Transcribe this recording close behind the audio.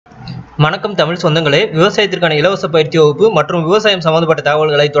வணக்கம் தமிழ் சொந்தங்களே, விவசாயத்திற்கான இலவச பயிற்சி வகுப்பு மற்றும் விவசாயம் சம்பந்தப்பட்ட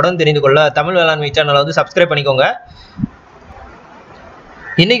தகவல்களை தொடர்ந்து தெரிந்து கொள்ள தமிழ் வேளாண்மை சேனலை சப்ஸ்கிரைப் பண்ணிக்கோங்க.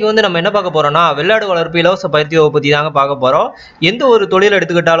 இன்னைக்கு நம்ம என்ன பார்க்க போறோம்னா, வெள்ளாடு வளர்ப்பு இலவச பயிற்சி வகுப்பு பத்தி தாங்க பார்க்க போறோம். எந்த ஒரு தொழில்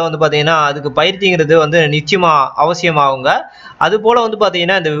எடுத்துக்கிட்டாலும் பாத்தீங்கன்னா அதுக்கு பயிற்சிங்கிறது நிச்சயமா அவசியமாகுங்க. அது போல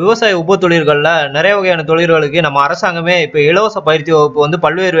பாத்தீங்கன்னா இந்த விவசாய உப தொழில்கள்ல நிறைய வகையான தொழில்களுக்கு நம்ம அரசாங்கமே இப்ப இலவச பயிற்சி வகுப்பு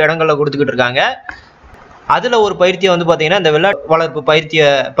பல்வேறு இடங்கள்ல கொடுத்துக்கிட்டு இருக்காங்க. அதுல ஒரு பயிற்சியை பாத்தீங்கன்னா இந்த வெள்ளாடு வளர்ப்பு பயிற்சியை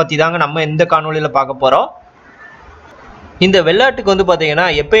பத்தி தாங்க நம்ம இந்த காணொலியில பார்க்க போறோம். இந்த வெள்ளாட்டுக்கு பாத்தீங்கன்னா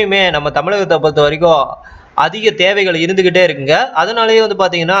எப்பயுமே நம்ம தமிழகத்தை பொறுத்த வரைக்கும் அதிக தேவைகள் இருந்துகிட்டே இருக்குங்க. அதனாலேயே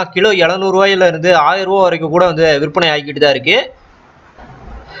பாத்தீங்கன்னா கிலோ 700 ரூபாயில இருந்து 1000 ரூபாய் வரைக்கும் கூட விற்பனை ஆகிக்கிட்டு தான் இருக்கு.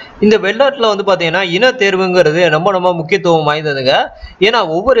 இந்த வெள்ளாட்டுல பாத்தீங்கன்னா இன தேர்வுங்கிறது ரொம்ப முக்கியத்துவம் வாய்ந்ததுங்க. ஏன்னா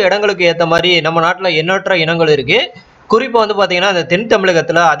ஒவ்வொரு இடங்களுக்கு ஏற்ற மாதிரி நம்ம நாட்டுல எண்ணற்ற இனங்கள் இருக்கு. குறிப்பா பாத்தீங்கன்னா இந்த தென்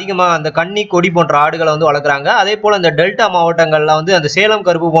தமிழகத்துல அதிகமா அந்த கன்னி கொடி போன்ற ஆடுகளை வளர்க்குறாங்க. அதே போல இந்த டெல்டா மாவட்டங்கள்ல அந்த சேலம்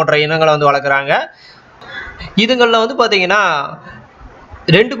கருப்பு போன்ற இனங்களை வளர்க்குறாங்க. இதுங்கள்ல பாத்தீங்கன்னா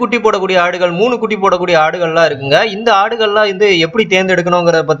 2 குட்டி போடக்கூடிய ஆடுகள், 3 குட்டி போடக்கூடிய ஆடுகள்லாம் இருக்குங்க. இந்த ஆடுகள்லாம் எப்படி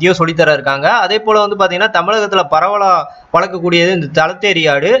தேர்ந்தெடுக்கணுங்கிறத பத்தியும் சொல்லித்தர இருக்காங்க. அதே போல பாத்தீங்கன்னா தமிழகத்துல பரவலா வளர்க்கக்கூடியது இந்த தலத்தேரி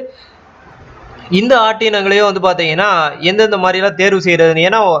ஆடு. இந்த ஆட்டினங்களையும் பாத்தீங்கன்னா எந்தெந்த மாதிரிலாம் தேர்வு செய்யறது,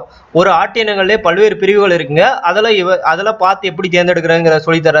 ஏன்னா ஒரு ஆட்டினங்களே பல்வேறு பிரிவுகள் இருக்குங்க. அதெல்லாம் பார்த்து எப்படி தேர்ந்தெடுக்கிறதுங்கிற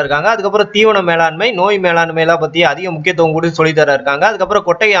சொல்லித்தர இருக்காங்க. அதுக்கப்புறம் தீவன மேலாண்மை, நோய் மேலாண்மை எல்லாம் பத்தி அதிக முக்கியத்துவம் கொடுத்து சொல்லித்தர இருக்காங்க. அதுக்கப்புறம்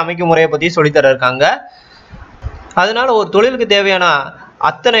கொட்டகை அமைக்கும் முறையை பத்தி சொல்லித்தர இருக்காங்க. அதனால ஒரு தொழிலுக்கு தேவையான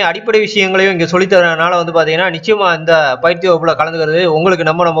அத்தனை அடிப்படை விஷயங்களையும் இங்க சொல்லித்தரனால பாத்தீங்கன்னா நிச்சயமா இந்த பயிற்சி வகுப்புல கலந்துக்கிறது உங்களுக்கு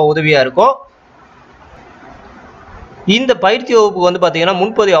நம்ம உதவியா இருக்கும். இந்த பயிற்சி வகுப்பு பாத்தீங்கன்னா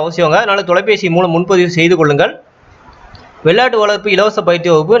முன்பதிவு அவசியங்க. அதனால தொலைபேசி மூலம் முன்பதிவு செய்து கொள்ளுங்கள். வெள்ளாட்டு வளர்ப்பு இலவச பயிற்சி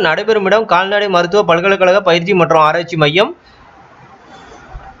வகுப்பு நடைபெறும் இடம் கால்நடை மருத்துவ பல்கலைக்கழக பயிற்சி மற்றும் ஆராய்ச்சி மையம்,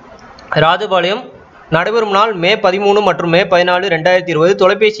 ராஜபாளையம். நடைபெறும் நாள் மே 13 மற்றும் மே 14, 2020.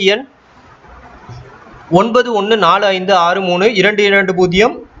 தொலைபேசி எண்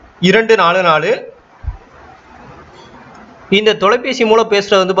 914563220244. இந்த தொலைபேசி மூலம்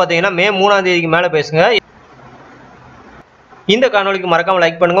பேசுறது பாத்தீங்கன்னா மே 3ஆம் தேதிக்கு மேல பேசுங்க. இந்த காணொலிக்கு மறக்காம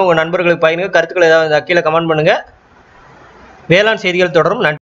லைக் பண்ணுங்க, உங்க நண்பர்களுக்கு பகிருங்க. கருத்துக்களை ஏதாவது கீழே கமெண்ட் பண்ணுங்க. வேளாண் செய்திகள் தொடரும். நன்றி.